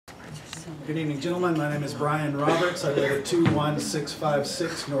Good evening, gentlemen. My name is Bryan Roberts. I live at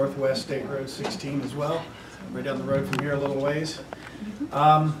 21656 Northwest State Road 16 as well, right down the road from here a little ways.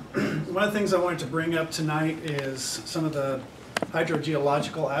 One of the things I wanted to bring up tonight is some of the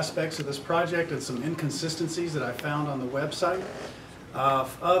hydrogeological aspects of this project and some inconsistencies that I found on the website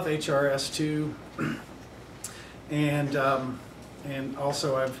of HPS II. And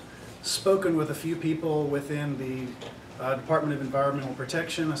also I've spoken with a few people within the Department of Environmental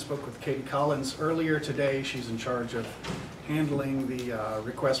Protection. I spoke with Katie Collins earlier today. She's in charge of handling the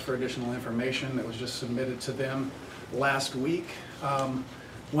request for additional information that was just submitted to them last week.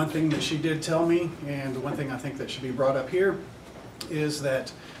 One thing that she did tell me, and one thing I think that should be brought up here, is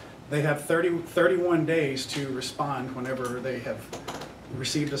that they have 31 days to respond whenever they have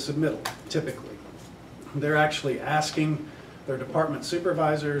received a submittal, typically. They're actually asking their department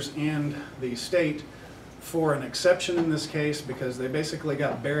supervisors and the state for an exception in this case because they basically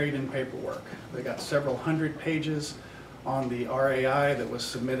got buried in paperwork. They got several hundred pages on the RAI that was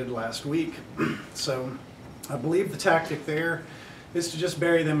submitted last week. So I believe the tactic there is to just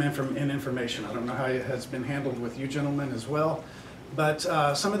bury them in information. I don't know how it has been handled with you gentlemen as well, but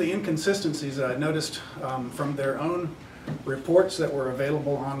some of the inconsistencies that I noticed from their own reports that were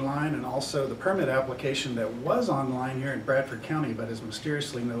available online, and also the permit application that was online here in Bradford County but is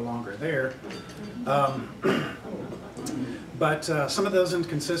mysteriously no longer there. But some of those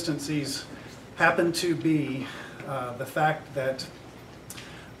inconsistencies happen to be the fact that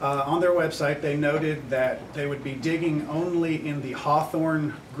on their website they noted that they would be digging only in the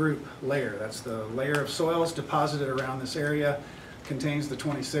Hawthorne group layer. That's the layer of soils deposited around this area, contains the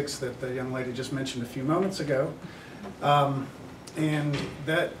 26 that the young lady just mentioned a few moments ago. And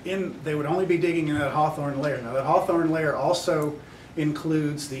they would only be digging in that Hawthorne layer. Now that Hawthorne layer also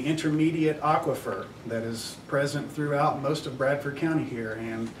includes the intermediate aquifer that is present throughout most of Bradford County here,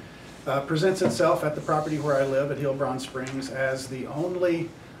 and presents itself at the property where I live at Heilbronn Springs as the only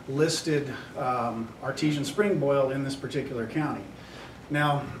listed artesian spring boil in this particular county.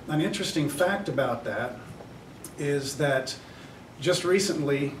 Now, an interesting fact about that is that just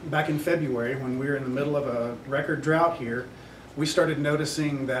recently, back in February, when we were in the middle of a record drought here, we started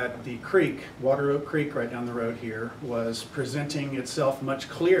noticing that the creek, Water Oak Creek right down the road here, was presenting itself much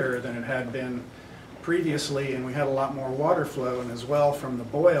clearer than it had been previously, and we had a lot more water flow, and as well from the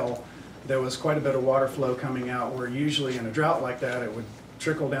boil, there was quite a bit of water flow coming out, where usually in a drought like that it would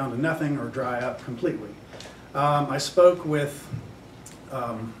trickle down to nothing or dry up completely. I spoke with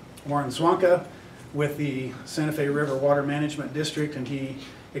Warren Zwanka with the Santa Fe River Water Management District, and he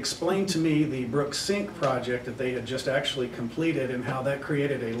explained to me the Brook Sink project that they had just actually completed and how that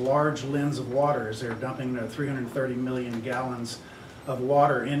created a large lens of water as they're dumping 330 million gallons of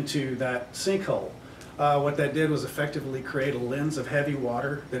water into that sinkhole. What that did was effectively create a lens of heavy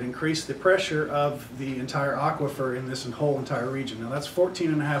water that increased the pressure of the entire aquifer in this whole entire region. Now that's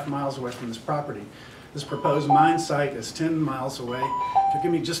 14.5 miles away from this property. This proposed mine site is 10 miles away. If you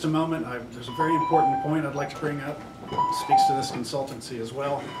give me just a moment, there's a very important point I'd like to bring up. It speaks to this consultancy as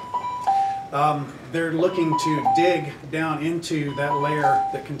well. They're looking to dig down into that layer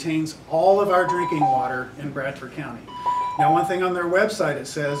that contains all of our drinking water in Bradford County. Now, one thing on their website, it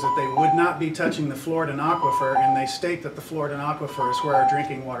says that they would not be touching the Floridan aquifer, and they state that the Floridan aquifer is where our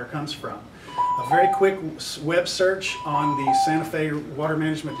drinking water comes from. A very quick web search on the Santa Fe Water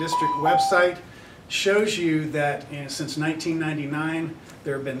Management District website shows you that since 1999,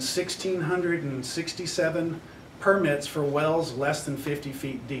 there have been 1,667 permits for wells less than 50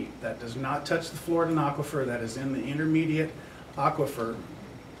 feet deep. That does not touch the Floridan aquifer. That is in the intermediate aquifer,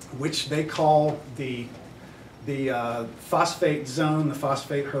 which they call the phosphate zone, the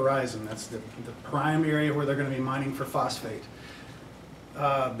phosphate horizon. That's the prime area where they're going to be mining for phosphate.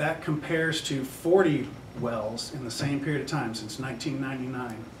 That compares to 40 wells in the same period of time since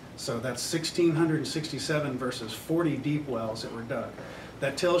 1999. So that's 1,667 versus 40 deep wells that were dug.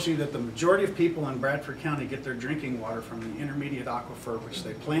 That tells you that the majority of people in Bradford County get their drinking water from the intermediate aquifer, which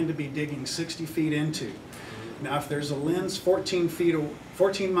they plan to be digging 60 feet into. Now, if there's a lens 14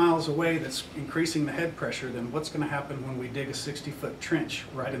 miles away that's increasing the head pressure, then what's going to happen when we dig a 60-foot trench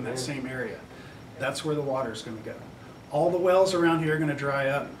right in that same area? That's where the water is going to go. All the wells around here are going to dry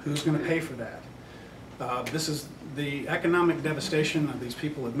up. Who's going to pay for that? This is the economic devastation that these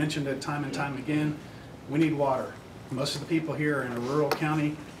people have mentioned it time and time again. We need water. Most of the people here are in a rural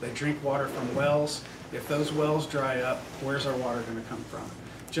county. They drink water from wells. If those wells dry up, where's our water going to come from?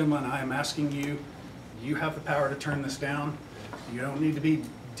 Gentlemen, I am asking you, you have the power to turn this down. You don't need to be,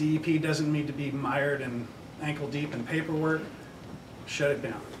 DEP doesn't need to be mired and ankle deep in paperwork. Shut it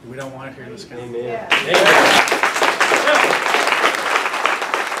down. We don't want it here in this county. Amen. Yeah. Amen.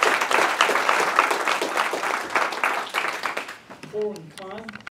 forward and climb.